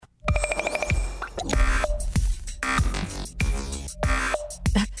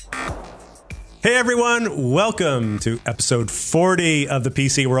Hey everyone, welcome to episode 40 of the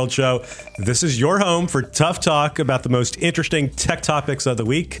PC World Show. This is your home for tough talk about the most interesting tech topics of the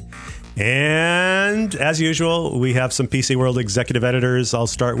week. And as usual, we have some PC World executive editors. I'll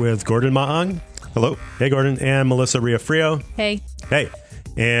start with Gordon Maang. Hello. Hey Gordon. And Melissa Riofrio. Hey. Hey.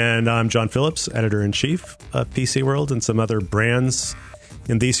 And I'm Jon Phillips, editor-in-chief of PC World and some other brands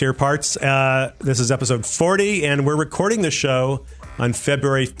in these here parts. This is episode 40, and we're recording the show on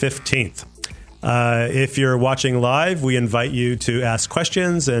February 15th. If you're watching live, we invite you to ask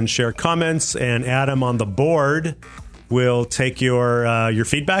questions and share comments, and Adam on the board will take your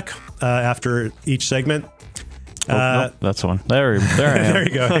feedback after each segment. Nope, that's one. There I am. There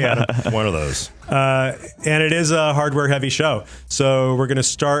you go. Hey, Adam. One of those. And it is a hardware-heavy show. So we're going to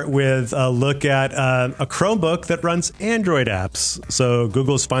start with a look at a Chromebook that runs Android apps. So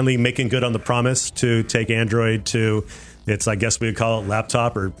Google's finally making good on the promise to take Android to its, I guess we would call it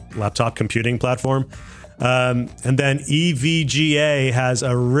laptop or laptop computing platform. And then EVGA has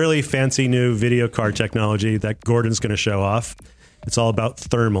a really fancy new video card technology that Gordon's going to show off. It's all about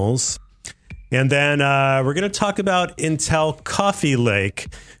thermals. And then we're going to talk about Intel Coffee Lake,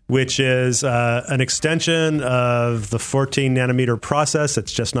 which is an extension of the 14 nanometer process.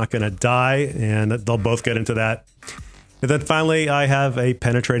 It's just not going to die, and they'll both get into that. And then finally, I have a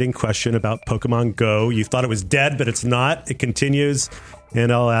penetrating question about Pokemon Go. You thought it was dead, but it's not. It continues,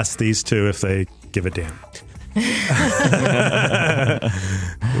 and I'll ask these two if they give a damn.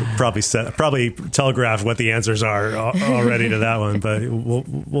 Probably telegraph what the answers are already to that one, but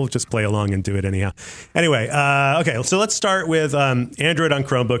we'll just play along and do it anyhow. Anyway, okay, so let's start with Android on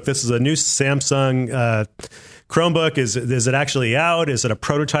Chromebook. This is a new Samsung Chromebook. Is it actually out? Is it a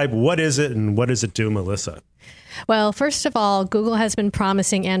prototype? What is it, and what does it do, Melissa? Well, first of all, Google has been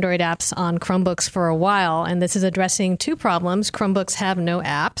promising Android apps on Chromebooks for a while, and this is addressing two problems. Chromebooks have no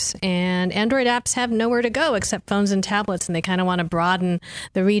apps, and Android apps have nowhere to go except phones and tablets, and they kind of want to broaden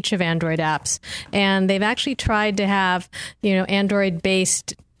the reach of Android apps. And they've actually tried to have,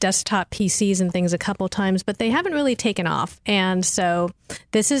 Android-based desktop PCs and things a couple times, but they haven't really taken off. And so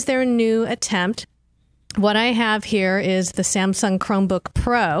this is their new attempt. What I have here is the Samsung Chromebook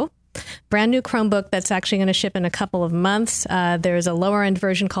Pro. Brand new Chromebook that's actually going to ship in a couple of months. There's a lower end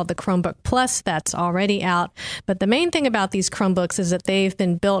version called the Chromebook Plus that's already out. But the main thing about these Chromebooks is that they've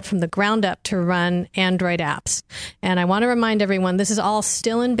been built from the ground up to run Android apps. And I want to remind everyone, this is all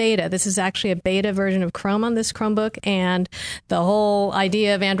still in beta. This is actually a beta version of Chrome on this Chromebook. And the whole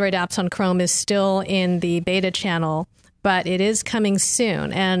idea of Android apps on Chrome is still in the beta channel, but it is coming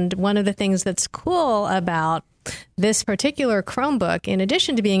soon. And one of the things that's cool about this particular Chromebook, in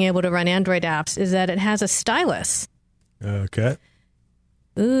addition to being able to run Android apps, is that it has a stylus. Okay.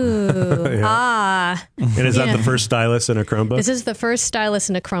 Ooh, And is that the first stylus in a Chromebook? This is the first stylus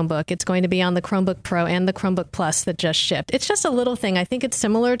in a Chromebook. It's going to be on the Chromebook Pro and the Chromebook Plus that just shipped. It's just a little thing. I think it's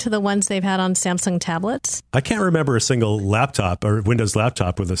similar to the ones they've had on Samsung tablets. I can't remember a single laptop or Windows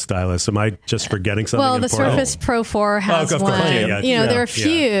laptop with a stylus. Am I just forgetting something Well, the important? Surface Pro 4 has one. There are a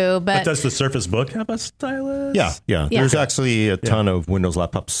few, but does the Surface Book have a stylus? Yeah. There's actually a ton of Windows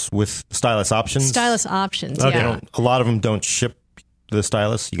laptops with stylus options. Stylus options, Okay. yeah. A lot of them don't ship the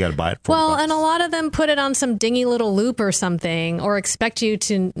stylus. You got to buy it for Well, $40. and a lot of them put it on some dingy little loop or something, or expect you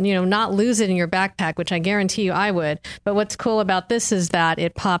to, not lose it in your backpack, which I guarantee you I would. But what's cool about this is that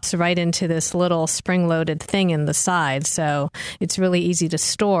it pops right into this little spring-loaded thing in the side, so it's really easy to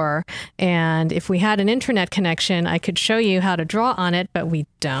store. And if we had an internet connection, I could show you how to draw on it, but we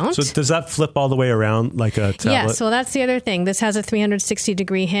don't. So does that flip all the way around like a tablet? Yes, well, that's the other thing. This has a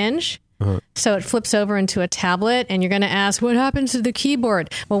 360-degree hinge. So it flips over into a tablet, and you're going to ask, what happens to the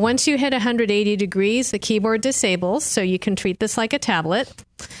keyboard? Well, once you hit 180 degrees, the keyboard disables, so you can treat this like a tablet.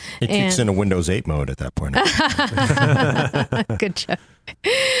 It kicks in a Windows 8 mode at that point. Good joke.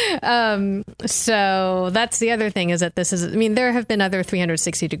 So that's the other thing, is that there have been other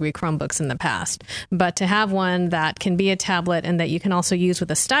 360-degree Chromebooks in the past, but to have one that can be a tablet and that you can also use with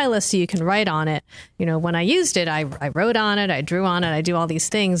a stylus so you can write on it, when I used it, I wrote on it, I drew on it, I do all these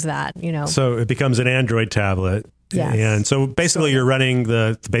things that, So it becomes an Android tablet. Yes. And so basically you're running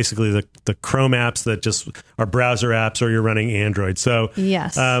the Chrome apps that just are browser apps, or you're running Android. So,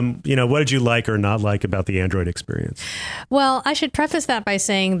 yes. What did you like or not like about the Android experience? Well, I should preface that by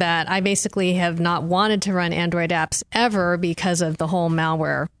saying that I basically have not wanted to run Android apps ever because of the whole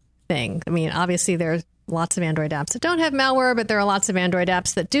malware thing. I mean, obviously there's lots of Android apps that don't have malware, but there are lots of Android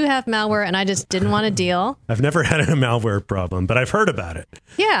apps that do have malware, and I just didn't want to deal. I've never had a malware problem, but I've heard about it.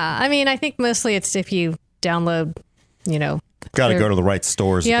 Yeah. I mean, I think mostly it's if you download, Got to go to the right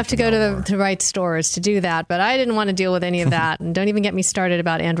stores. You have to go to the right stores to do that. But I didn't want to deal with any of that. And don't even get me started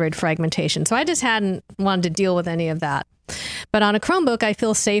about Android fragmentation. So I just hadn't wanted to deal with any of that. But on a Chromebook, I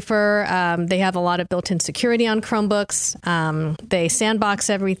feel safer. They have a lot of built-in security on Chromebooks. They sandbox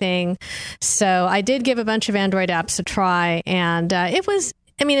everything. So I did give a bunch of Android apps a try. And it was...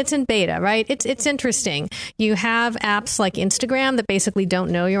 I mean, it's in beta, right? It's interesting. You have apps like Instagram that basically don't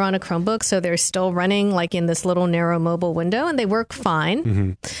know you're on a Chromebook, so they're still running like in this little narrow mobile window, and they work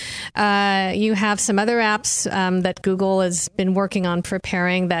fine. You have some other apps that Google has been working on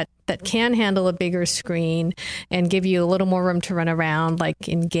preparing that can handle a bigger screen and give you a little more room to run around, like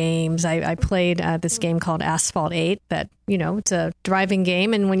in games. I played this game called Asphalt 8 that, it's a driving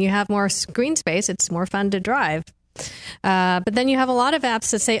game, and when you have more screen space, it's more fun to drive. But then you have a lot of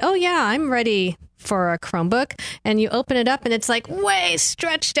apps that say, oh, yeah, I'm ready for a Chromebook. And you open it up and it's like way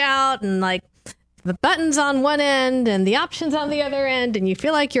stretched out and like the buttons on one end and the options on the other end. And you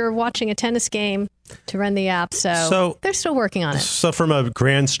feel like you're watching a tennis game to run the app. So they're still working on it. So from a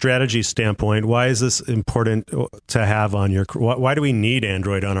grand strategy standpoint, why is this important to have on your... Why do we need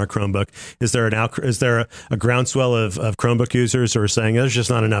Android on our Chromebook? Is there a groundswell of Chromebook users who are saying there's just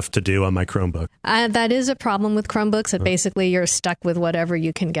not enough to do on my Chromebook? That is a problem with Chromebooks, that basically you're stuck with whatever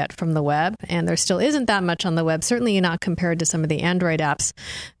you can get from the web. And there still isn't that much on the web, certainly not compared to some of the Android apps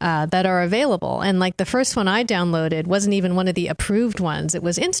that are available. And like the first one I downloaded wasn't even one of the approved ones. It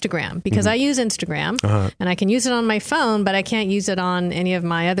was Instagram, because I use Instagram. And I can use it on my phone, but I can't use it on any of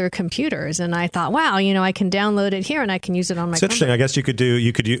my other computers. And I thought, wow, I can download it here and I can use it on my. It's interesting. I guess you could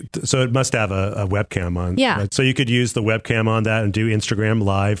use, so it must have a webcam on. Yeah. Right? So you could use the webcam on that and do Instagram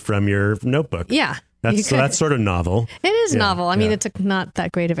live from your notebook. Yeah. So that's sort of novel. It is novel. I mean, it's not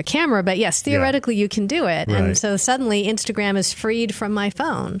that great of a camera, but yes, theoretically you can do it. Right. And so suddenly Instagram is freed from my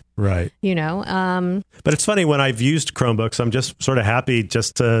phone. Right. But it's funny, when I've used Chromebooks, I'm just sort of happy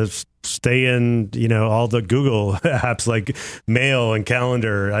just to stay in, all the Google apps like Mail and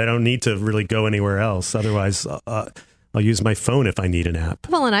Calendar. I don't need to really go anywhere else. Otherwise, I'll use my phone if I need an app.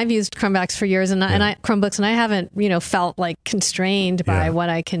 Well, and I've used Chromebooks for years, and Chromebooks, and I haven't, felt like constrained by what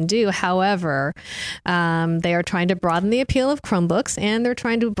I can do. However, they are trying to broaden the appeal of Chromebooks, and they're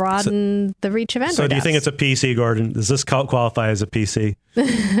trying to broaden the reach of Android. So, do you think it's a PC, Gordon? Does this qualify as a PC?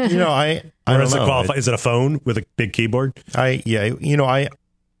 I don't know. Is it a phone with a big keyboard?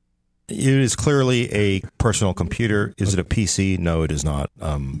 It is clearly a personal computer. Is it a PC? No, it is not.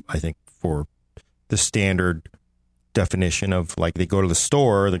 I think for the standard definition of, like, they go to the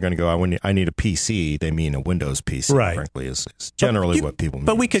store, they're going to go, I need a PC. They mean a Windows PC, right? Frankly, is generally what people mean.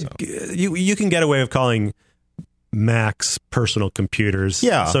 But we could, you can get away with calling Macs personal computers.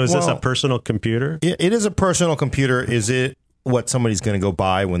 Yeah. So is this a personal computer? It is a personal computer. Is it what somebody's going to go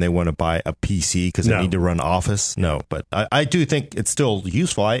buy when they want to buy a PC because they need to run Office? No, but I do think it's still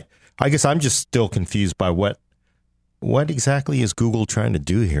useful. I guess I'm just still confused by what exactly is Google trying to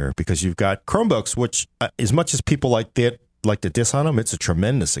do here? Because you've got Chromebooks, which, as much as people like to diss on them, it's a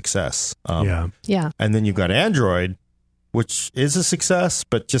tremendous success. Yeah. And then you've got Android, which is a success,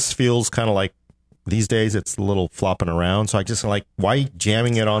 but just feels kind of like these days it's a little flopping around. So I just like, why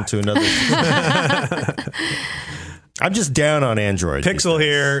jamming it onto another? I'm just down on Android. Pixel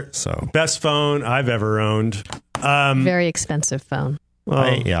here. So best phone I've ever owned. Very expensive phone. Well,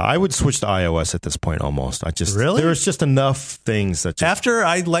 I would switch to iOS at this point almost. There's just enough things that after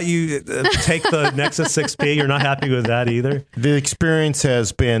I let you take the Nexus 6P, you're not happy with that either? The experience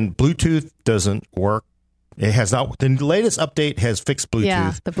has been Bluetooth doesn't work. It has not. The latest update has fixed Bluetooth.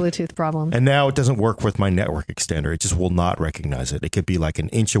 Yeah, the Bluetooth problem. And now it doesn't work with my network extender. It just will not recognize it. It could be like an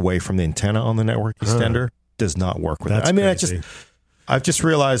inch away from the antenna on the network extender. Does not work with it. I mean, I've just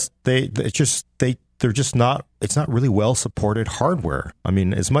realized they're just not, it's not really well supported hardware. I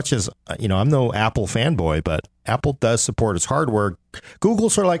mean, as much as, I'm no Apple fanboy, but Apple does support its hardware.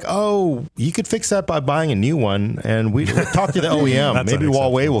 Google's sort of like, oh, you could fix that by buying a new one, and we talk to the OEM. Maybe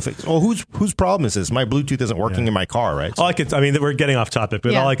Huawei will fix. Oh, whose problem is this? My Bluetooth isn't working in my car, right? So, we're getting off topic,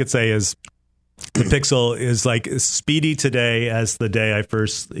 but all I could say is the Pixel is like as speedy today as the day I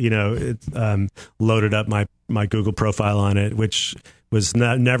first, loaded up my Google profile on it, which was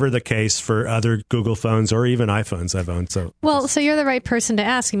never the case for other Google phones or even iPhones I've owned. So you're the right person to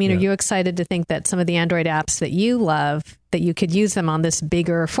ask. I mean, are you excited to think that some of the Android apps that you love, that you could use them on this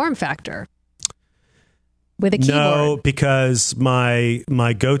bigger form factor with a keyboard? No, because my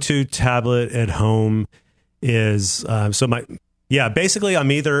go-to tablet at home is Yeah, basically,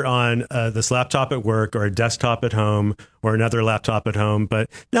 I'm either on this laptop at work or a desktop at home or another laptop at home. But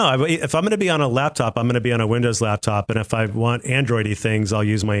no, if I'm going to be on a laptop, I'm going to be on a Windows laptop. And if I want Android-y things, I'll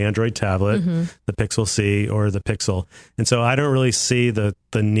use my Android tablet, the Pixel C or the Pixel. And so I don't really see the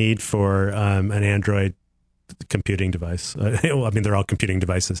need for an Android computing device. Well, I mean, they're all computing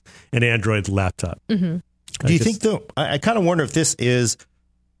devices. An Android laptop. Do you think, though, I kind of wonder if this is,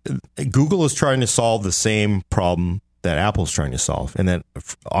 Google is trying to solve the same problem that Apple's trying to solve. And then,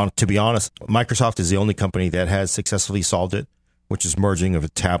 to be honest, Microsoft is the only company that has successfully solved it, which is merging of a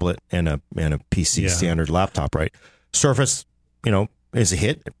tablet and a PC standard laptop, right? Surface, is a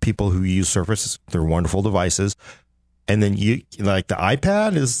hit. People who use Surface, they're wonderful devices. And then you like the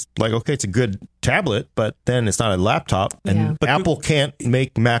iPad is like, okay, it's a good tablet, but then it's not a laptop. And Apple can't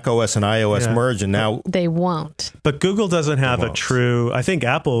make Mac OS and iOS merge, and now they won't. But Google doesn't have a true. I think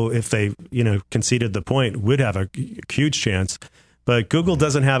Apple, if they conceded the point, would have a huge chance. But Google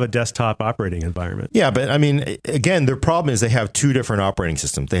doesn't have a desktop operating environment. Yeah, but I mean, again, their problem is they have two different operating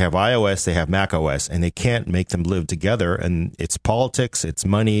systems. They have iOS, they have Mac OS, and they can't make them live together. And it's politics, it's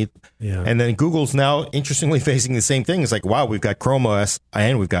money. Yeah. And then Google's now, interestingly, facing the same thing. It's like, wow, we've got Chrome OS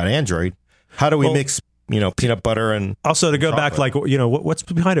and we've got Android. How do we mix, peanut butter and also to go chocolate? back, like, what's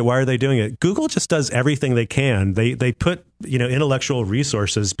behind it? Why are they doing it? Google just does everything they can. They put, intellectual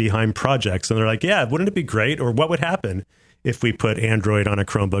resources behind projects, and they're like, yeah, wouldn't it be great? Or what would happen if we put Android on a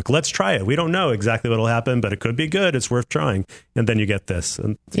Chromebook? Let's try it. We don't know exactly what will happen, but it could be good. It's worth trying. And then you get this.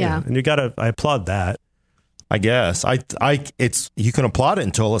 And and I applaud that. I guess you can applaud it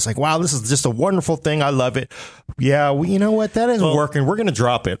until it's like, wow, this is just a wonderful thing. I love it. Yeah. Well, you know what? That isn't working. We're going to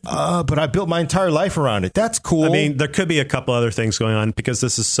drop it. But I built my entire life around it. That's cool. I mean, there could be a couple other things going on because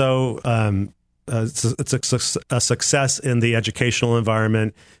this is so, it's a success in the educational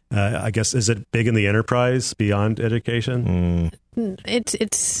environment. I guess, is it big in the enterprise beyond education?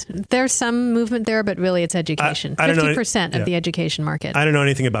 It's there's some movement there, but really it's education. 50% of the education market. I don't know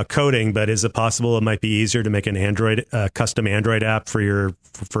anything about coding, but is it possible it might be easier to make an Android custom Android app for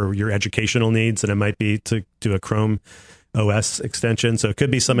your educational needs than it might be to do a Chrome OS extension? So it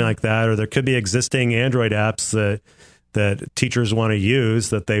could be something like that, or there could be existing Android apps that teachers want to use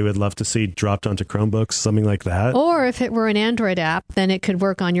that they would love to see dropped onto Chromebooks, something like that. Or if it were an Android app, then it could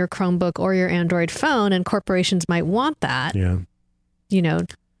work on your Chromebook or your Android phone, and corporations might want that. Yeah.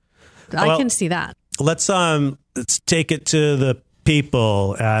 I can see that. Let's take it to the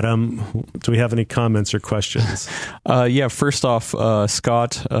people, Adam. Do we have any comments or questions? First off,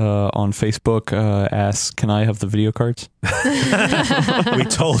 Scott on Facebook asks, can I have the video cards? We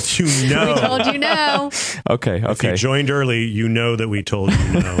told you no. We told you no. Okay. If you joined early, you know that we told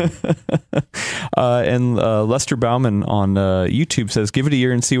you no. And Lester Bauman on YouTube says, give it a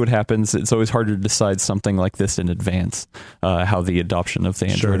year and see what happens. It's always harder to decide something like this in advance, how the adoption of the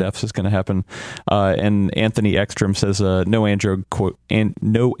Android apps is going to happen. And Anthony Ekstrom says, no Android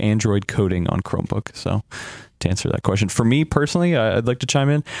coding on Chromebook. So to answer that question, for me personally, I'd like to chime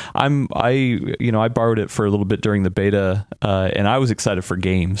in. I borrowed it for a little bit during the beta, and I was excited for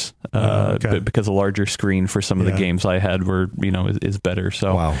games, because a larger screen for some of the games I had were, is better.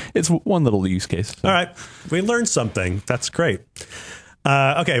 So it's one little use case. So. All right, we learned something. That's great.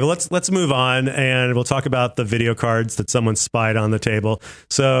 Okay, well, let's move on, and we'll talk about the video cards that someone spied on the table.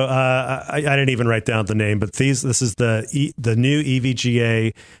 So I didn't even write down the name, but this is the new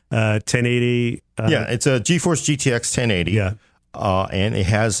EVGA 1080. It's a GeForce GTX 1080. Yeah, and it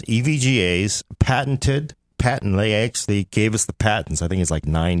has EVGA's patent. They actually gave us the patents. I think it's like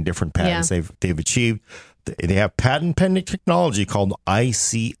 9 different patents they've achieved. They have patent pending technology called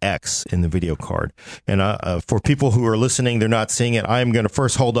ICX in the video card. And for people who are listening, they're not seeing it. I'm going to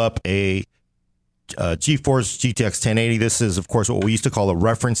first hold up a GeForce GTX 1080. This is, of course, what we used to call a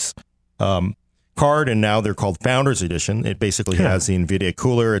reference card, and now they're called Founders Edition. It basically has the NVIDIA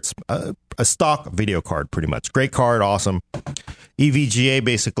cooler. It's a stock video card, pretty much. Great card, awesome. EVGA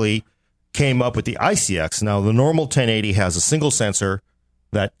basically came up with the ICX. Now, the normal 1080 has a single sensor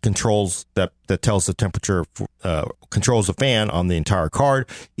that controls that tells the temperature, controls the fan on the entire card.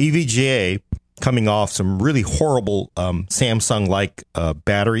 EVGA, coming off some really horrible Samsung-like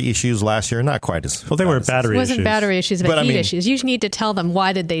battery issues last year, not quite as well. They weren't battery issues. It wasn't battery issues, but heat issues. You need to tell them,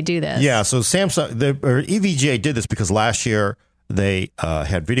 why did they do this? Yeah, so EVGA did this because last year they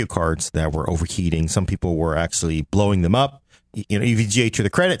had video cards that were overheating. Some people were actually blowing them up. EVGA, to the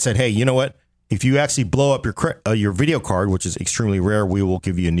credit, said, hey, you know what? If you actually blow up your video card, which is extremely rare, we will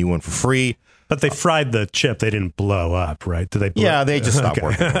give you a new one for free. But they fried the chip. They didn't blow up, right? Did they blow up? They just stopped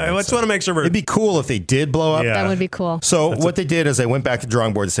working. I just want to make sure it'd be cool if they did blow up. Yeah. That would be cool. So what they did is they went back to the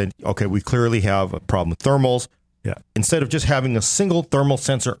drawing board and said, okay, we clearly have a problem with thermals. Yeah. Instead of just having a single thermal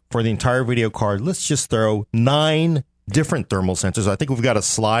sensor for the entire video card, let's just throw 9 different thermal sensors. I think we've got a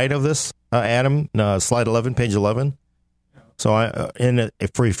slide of this, Adam, slide 11, page 11. So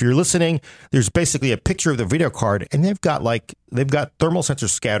if you're listening, there's basically a picture of the video card, and they've got thermal sensors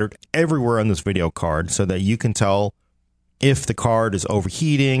scattered everywhere on this video card so that you can tell if the card is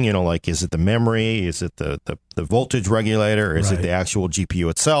overheating, like is it the memory, is it the voltage regulator, is it the actual GPU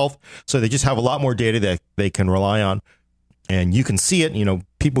itself? So they just have a lot more data that they can rely on. And you can see it,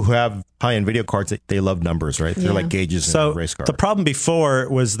 people who have high-end video cards, they love numbers, right? They're like gauges in a race car. The problem before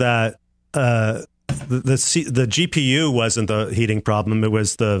was that the GPU wasn't the heating problem. It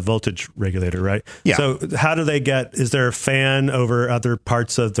was the voltage regulator, right? Yeah. So how do they is there a fan over other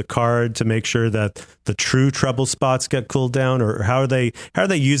parts of the card to make sure that the true trouble spots get cooled down? Or how are they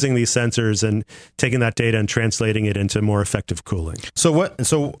using these sensors and taking that data and translating it into more effective cooling? So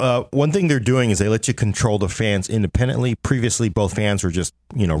one thing they're doing is they let you control the fans independently. Previously, both fans were just,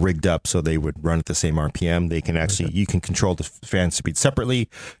 rigged up so they would run at the same RPM. They can actually, you can control the fan speed separately.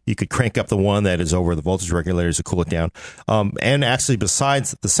 You could crank up the one that is over the voltage regulators to cool it down. And actually,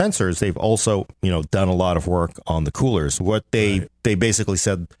 besides the sensors, they've also, done a lot of work on the coolers. What they basically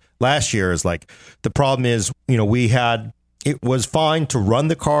said last year is like, the problem is, it was fine to run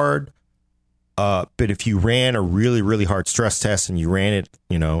the card, but if you ran a really, really hard stress test and you ran it,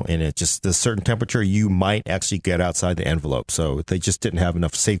 and it just a certain temperature, you might actually get outside the envelope. So they just didn't have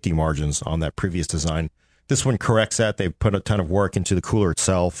enough safety margins on that previous design. This one corrects that. They put a ton of work into the cooler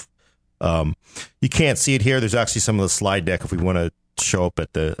itself. You can't see it here. There's actually some of the slide deck if we want to show up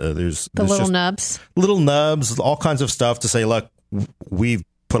at there's little nubs, all kinds of stuff to say, look, we've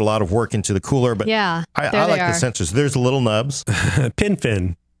put a lot of work into the cooler, but yeah, I like the sensors. There's the little nubs,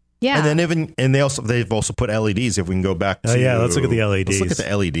 pin. Yeah. And then they've also put LEDs. If we can go back to let's look at the LEDs. Let's look at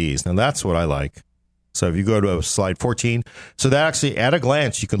the LEDs. Now that's what I like. So if you go to slide 14, so that actually at a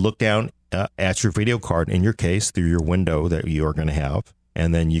glance you can look down at your video card, in your case, through your window that you are going to have.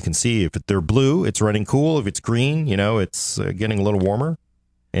 And then you can see if they're blue, it's running cool. If it's green, it's getting a little warmer.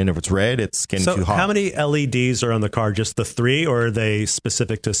 And if it's red, it's getting too hot. How many LEDs are on the card? Just the 3, or are they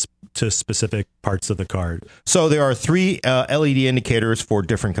specific to specific parts of the card? So there are 3 LED indicators for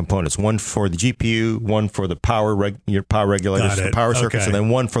different components. One for the GPU, one for the power regulators, the power circuits, and then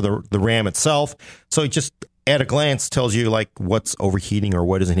one for the RAM itself. So it just at a glance tells you like what's overheating or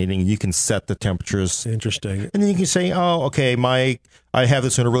what isn't heating. You can set the temperatures. Interesting. And then you can say, oh, okay, I have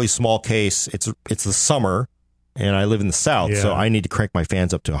this in a really small case. It's the summer. And I live in the South, so I need to crank my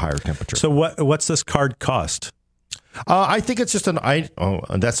fans up to a higher temperature. So what's this card cost? I think it's just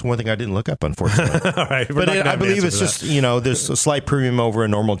that's one thing I didn't look up, unfortunately. All right, but I believe it's just, there's a slight premium over a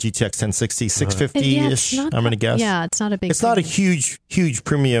normal GTX 1060, 650-ish, I'm going to guess. Yeah, it's not a big It's not a huge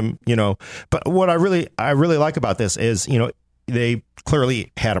premium, But what I really like about this is, they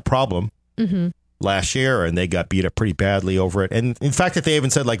clearly had a problem last year, and they got beat up pretty badly over it. And in fact, that they even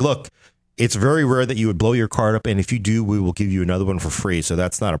said, like, look, it's very rare that you would blow your card up, and if you do, we will give you another one for free. So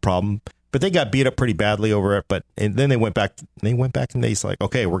that's not a problem. But they got beat up pretty badly over it. And then they went back and they said, like,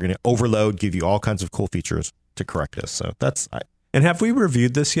 okay, we're going to overload, give you all kinds of cool features to correct this. So that's. And have we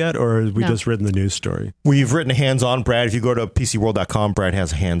reviewed this yet, or have we just written the news story? We've written a hands-on, Brad. If you go to PCWorld.com, Brad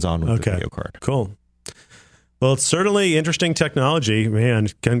has a hands-on with the video card. Cool. Well, it's certainly interesting technology, man.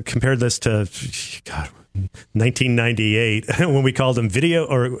 Compare this to, 1998 when we called them video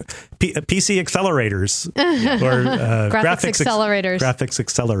or PC accelerators or graphics accelerators. Graphics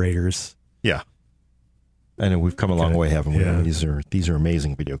accelerators. Yeah. And we've come a long way, haven't we? Yeah. These are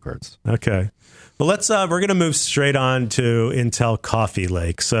amazing video cards. Okay. Well, we're going to move straight on to Intel Coffee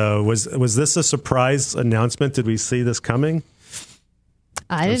Lake. So was this a surprise announcement? Did we see this coming?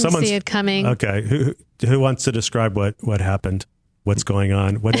 I didn't see it coming. Okay. Who wants to describe what happened? What's going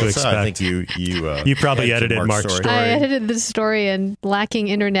on? What to expect? I think you probably edited Mark's story. I edited the story, and lacking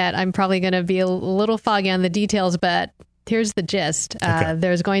internet, I'm probably going to be a little foggy on the details, but here's the gist. Okay.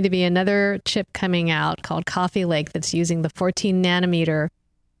 There's going to be another chip coming out called Coffee Lake that's using the 14 nanometer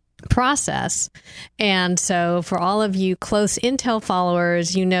process. And so for all of you close Intel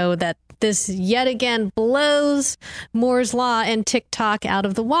followers, you know that this yet again blows Moore's Law and TikTok out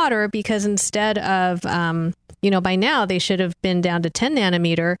of the water, because instead of, by now they should have been down to 10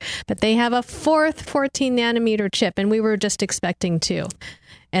 nanometer, but they have a fourth 14 nanometer chip, and we were just expecting 2.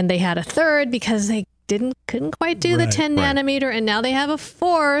 And they had a third because they couldn't quite do the 10 nanometer, and now they have a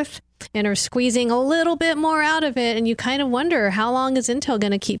fourth and are squeezing a little bit more out of it. And you kind of wonder, how long is Intel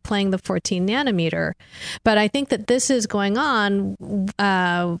going to keep playing the 14 nanometer? But I think that this is going on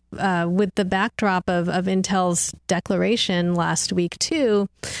with the backdrop of Intel's declaration last week, too,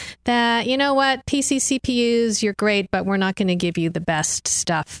 that, you know what, PC CPUs, you're great, but we're not going to give you the best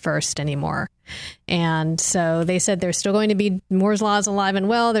stuff first anymore. And so they said they're still going to be, Moore's Law is alive and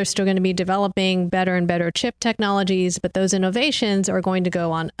well. They're still going to be developing better and better chip technologies, but those innovations are going to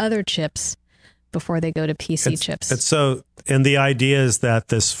go on other chips before they go to PC chips. And the idea is that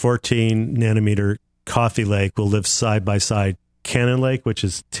this 14 nanometer Coffee Lake will live side by side Cannon Lake, which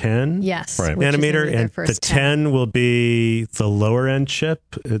is 10 nanometer, and the 10 will be the lower end chip.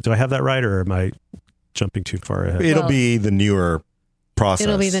 Do I have that right, or am I jumping too far ahead? It'll be the newer process.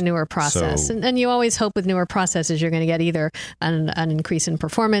 It'll be the newer process. So, and you always hope with newer processes, you're going to get either an increase in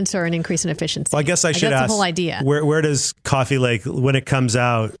performance or an increase in efficiency. Well, I guess I should ask, the whole idea. Where does Coffee Lake, when it comes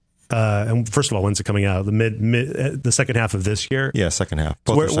out, and first of all, when's it coming out? The second half of this year? Yeah, second half.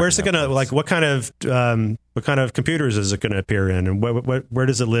 Where's it going to, like, what kind of computers is it going to appear in? And where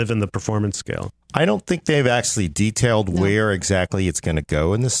does it live in the performance scale? I don't think they've actually detailed where exactly it's going to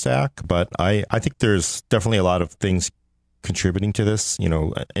go in the stack, but I think there's definitely a lot of things contributing to this,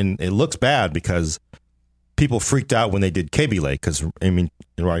 and it looks bad because people freaked out when they did KB Lake, because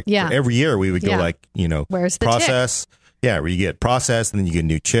every year we would go where's the process chip? Where you get process and then you get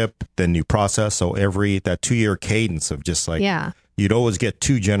new chip, then new process. So that 2-year cadence of just you'd always get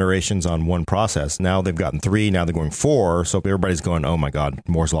 2 generations on one process. Now they've gotten 3, now they're going 4, so everybody's going, oh my god,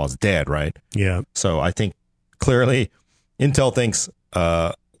 Moore's Law is dead, right? Yeah. So I think clearly Intel thinks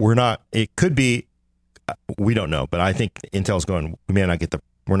it could be, we don't know, but I think Intel's going, we're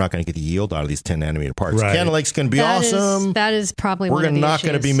not going to get the yield out of these 10 nanometer parts. Right. Cannon Lake's going to be awesome. That is probably we're not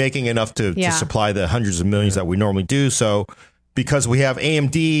going to be making enough to supply the hundreds of millions that we normally do. So because we have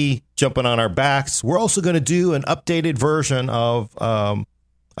AMD jumping on our backs, we're also going to do an updated version of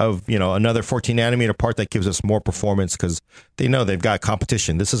another 14 nanometer part that gives us more performance, because they know they've got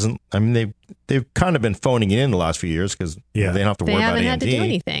competition. This isn't, they've kind of been phoning it in the last few years because they don't have to worry about AMD. They haven't had to do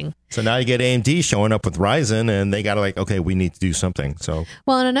anything. So now you get AMD showing up with Ryzen, and they got to okay, we need to do something. So,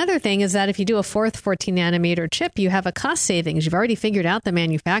 well, and another thing is that if you do a fourth 14 nanometer chip, you have a cost savings. You've already figured out the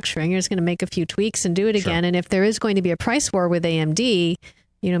manufacturing. You're just going to make a few tweaks and do it again. And if there is going to be a price war with AMD,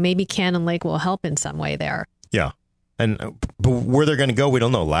 maybe Cannon Lake will help in some way there. Yeah. But where they're going to go, we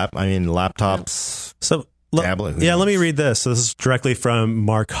don't know. Laptops, tablet. Let me read this. So this is directly from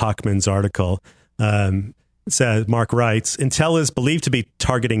Mark Hochman's article. It says, Mark writes, Intel is believed to be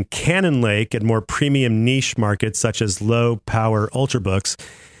targeting Cannon Lake at more premium niche markets such as low-power ultrabooks,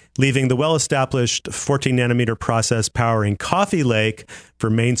 leaving the well-established 14-nanometer process powering Coffee Lake for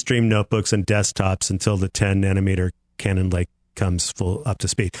mainstream notebooks and desktops until the 10-nanometer Cannon Lake comes full up to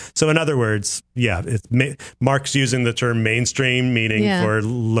speed. So in other words, Mark's using the term mainstream, meaning for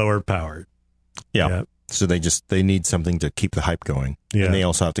lower power. Yeah. So they need something to keep the hype going. Yeah. And they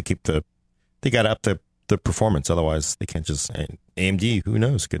also have to they got to up the performance. Otherwise they can't just, AMD, who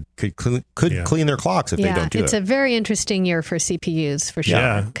knows, could clean their clocks if they don't do it. It's a very interesting year for CPUs for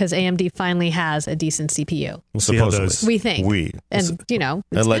sure. Because AMD finally has a decent CPU. We'll see how those, we think. It's been a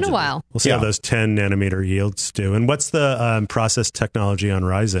while. We'll see how those 10 nanometer yields do. And what's the process technology on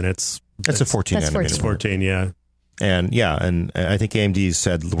Ryzen? It's a 14 nanometer. It's 14, yeah. And I think AMD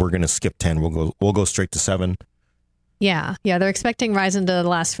said we're going to skip 10. We'll go straight to 7. Yeah. They're expecting Ryzen to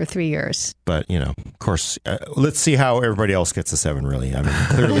last for 3 years. But of course, let's see how everybody else gets to 7. Really,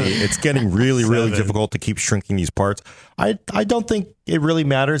 clearly, it's getting really, really difficult to keep shrinking these parts. I don't think it really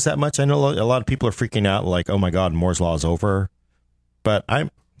matters that much. I know a lot of people are freaking out, like, oh my god, Moore's Law is over. But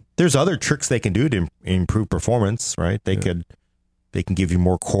there's other tricks they can do to improve performance. Right? They can give you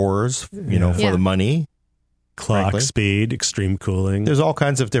more cores, for the money. Clock speed, extreme cooling. There's all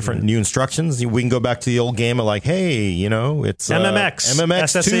kinds of different new instructions. We can go back to the old game of hey, it's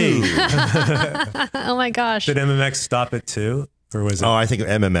MMX 2. Oh my gosh. Did MMX stop at 2? Or was it? Oh, I think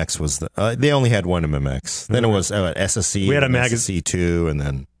MMX was they only had one MMX. Then it was SSE. We had a magazine SSE 2, and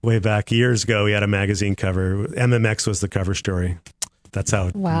then way back years ago, we had a magazine cover. MMX was the cover story. That's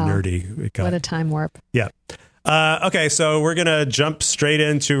how nerdy it got. What a time warp. Yeah. Okay, so we're going to jump straight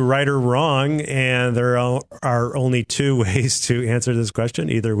into right or wrong, and there are only 2 ways to answer this question,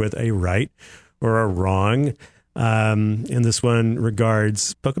 either with a right or a wrong. And this one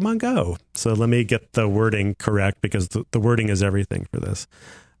regards Pokemon Go. So let me get the wording correct, because the wording is everything for this.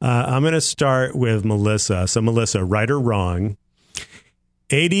 I'm going to start with Melissa. So Melissa, right or wrong,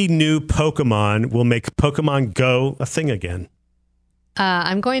 80 new Pokemon will make Pokemon Go a thing again.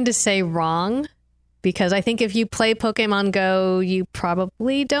 I'm going to say wrong. because I think if you play Pokemon Go, you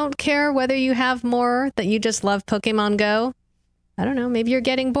probably don't care whether you have more, that you just love Pokemon Go. I don't know. Maybe you're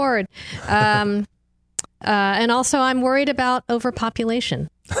getting bored. And also, I'm worried about overpopulation.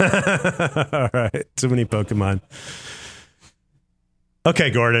 All right. Too many Pokemon. Okay,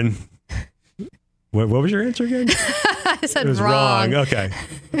 Gordon. What was your answer again? I said it was wrong. Okay.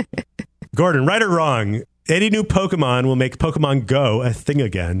 Gordon, right or wrong? Any new Pokemon will make Pokemon Go a thing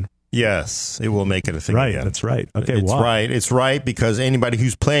again. Yes, it will make it a thing right, again. That's right. Okay, it's why? right. It's right because anybody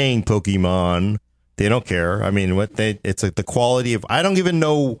who's playing Pokemon, they don't care. I mean, it's like the quality of. I don't even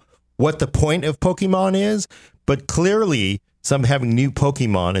know what the point of Pokemon is, but clearly, having new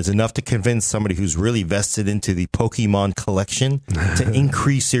Pokemon is enough to convince somebody who's really vested into the Pokemon collection to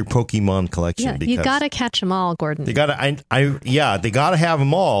increase their Pokemon collection. Yeah, because you got to catch them all, Gordon. They got to. They got to have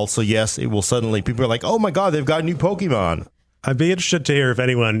them all. So yes, it will suddenly. People are like, oh my god, they've got new Pokemon. I'd be interested to hear if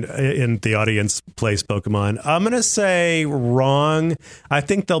anyone in the audience plays Pokemon. I'm going to say wrong. I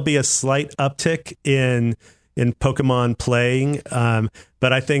think there'll be a slight uptick in Pokemon playing,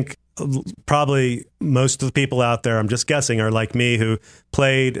 but I think probably most of the people out there, I'm just guessing, are like me, who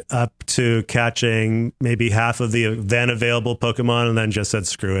played up to catching maybe half of the then available Pokemon and then just said,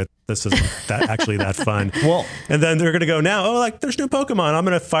 screw it. This isn't actually that fun. Well, and then they're going to go now, there's new Pokemon. I'm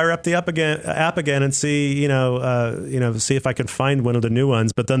going to fire up the app again and see, see if I can find one of the new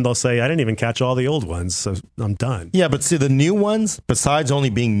ones. But then they'll say, I didn't even catch all the old ones, so I'm done. Yeah, but see, the new ones, besides only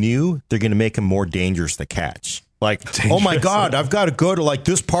being new, they're going to make them more dangerous to catch. Like, dangerous. Oh my God, I've got to go to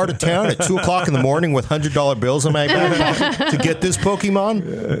this part of town at 2:00 in the morning with $100 bills in my back to get this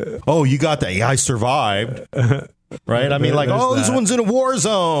Pokemon. Oh, you got that? Yeah, I survived. Right? I mean, this one's in a war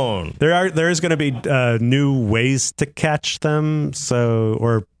zone. There is going to be new ways to catch them.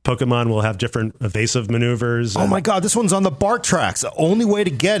 Or Pokemon will have different evasive maneuvers. Oh my God, this one's on the BART tracks. The only way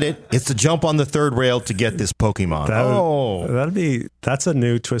to get it is to jump on the third rail to get this Pokemon. That's a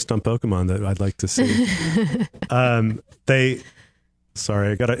new twist on Pokemon that I'd like to see.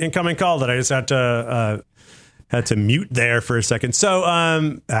 Sorry, I got an incoming call that I just had to mute there for a second. So,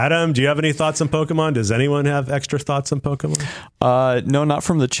 Adam, do you have any thoughts on Pokemon? Does anyone have extra thoughts on Pokemon? No, not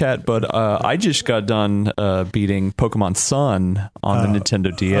from the chat, but I just got done beating Pokemon Sun on the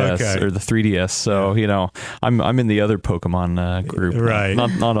Nintendo DS or the 3DS. So, I'm in the other Pokemon group, right?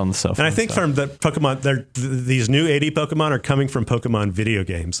 Not on the cell phone. And I think from the Pokemon, these new 80 Pokemon are coming from Pokemon video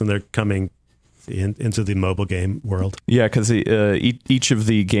games, and they're coming into the mobile game world. Yeah, because each of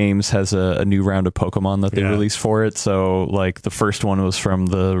the games has a new round of Pokemon that they release for it. So, the first one was from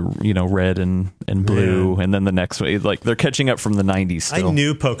the red and blue, and then the next one, they're catching up from the 90s. Still. I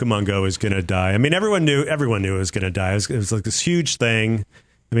knew Pokemon Go was going to die. I mean, everyone knew it was going to die. It was like this huge thing.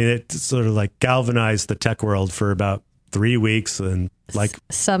 I mean, it sort of galvanized the tech world for about 3 weeks, and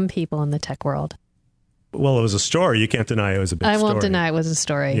some people in the tech world. Well, it was a story. You can't deny it was a big story. I won't deny it was a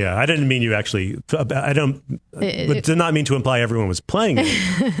story. Yeah, I didn't mean you actually. It did not mean to imply everyone was playing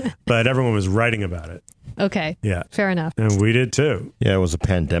it, but everyone was writing about it. Okay. Yeah. Fair enough. And we did too. Yeah, it was a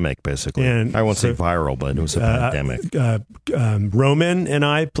pandemic, basically. And I won't say viral, but it was a pandemic. Roman and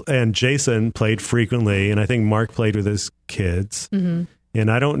I and Jason played frequently, and I think Mark played with his kids. Mm-hmm.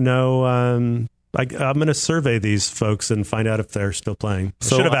 And I don't know. I'm going to survey these folks and find out if they're still playing. I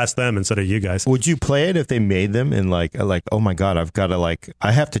should have asked them instead of you guys. Would you play it if they made them in oh my God, I've got to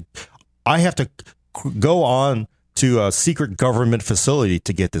I have to go on to a secret government facility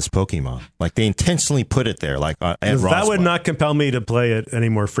to get this Pokemon. They intentionally put it there, at Roswell. That would not compel me to play it any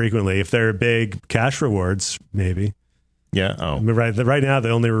more frequently. If there are big cash rewards, maybe. Yeah. Oh. I mean, right now,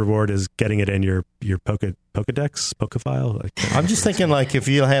 the only reward is getting it in your Pokedex, Pokefile. I'm just thinking, if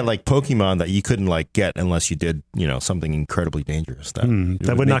you had Pokemon that you couldn't get unless you did, something incredibly dangerous.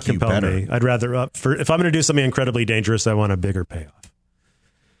 That would not compel me. I'd rather if I'm going to do something incredibly dangerous, I want a bigger payoff.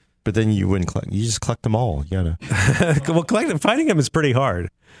 But then you wouldn't collect. You just collect them all. You gotta. Well, finding them is pretty hard.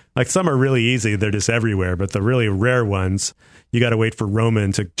 Some are really easy; they're just everywhere. But the really rare ones, you got to wait for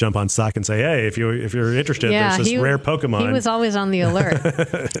Roman to jump on stock and say, "Hey, if you're interested, there's this rare Pokemon." He was always on the alert.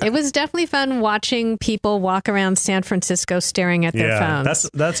 It was definitely fun watching people walk around San Francisco staring at their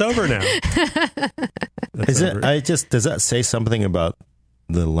phones. That's over now. Does that say something about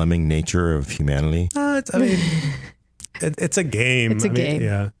the lemming nature of humanity? It's a game. It's a game.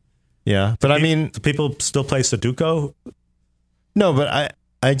 Yeah. Yeah, but do people still play Sudoku? No, but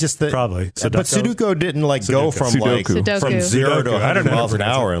I just probably. Sudoku? But Sudoku didn't go from from 0 to 100 miles an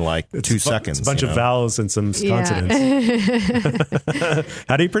hour in 2 seconds. It's a bunch of vowels and some consonants.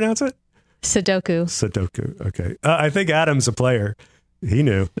 How do you pronounce it? Sudoku. Okay. I think Adam's a player. He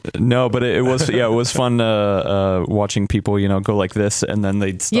knew. No, but it was fun watching people, go like this, and then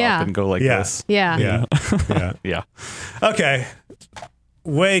they'd stop and go like this. Yeah. Yeah. Okay.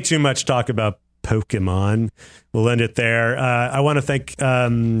 Way too much talk about Pokemon. We'll end it there. I want to thank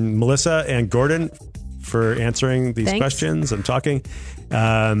Melissa and Gordon for answering these questions and talking.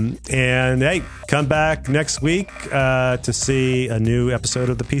 And hey, come back next week to see a new episode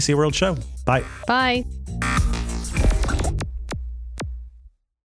of the PC World Show. Bye. Bye.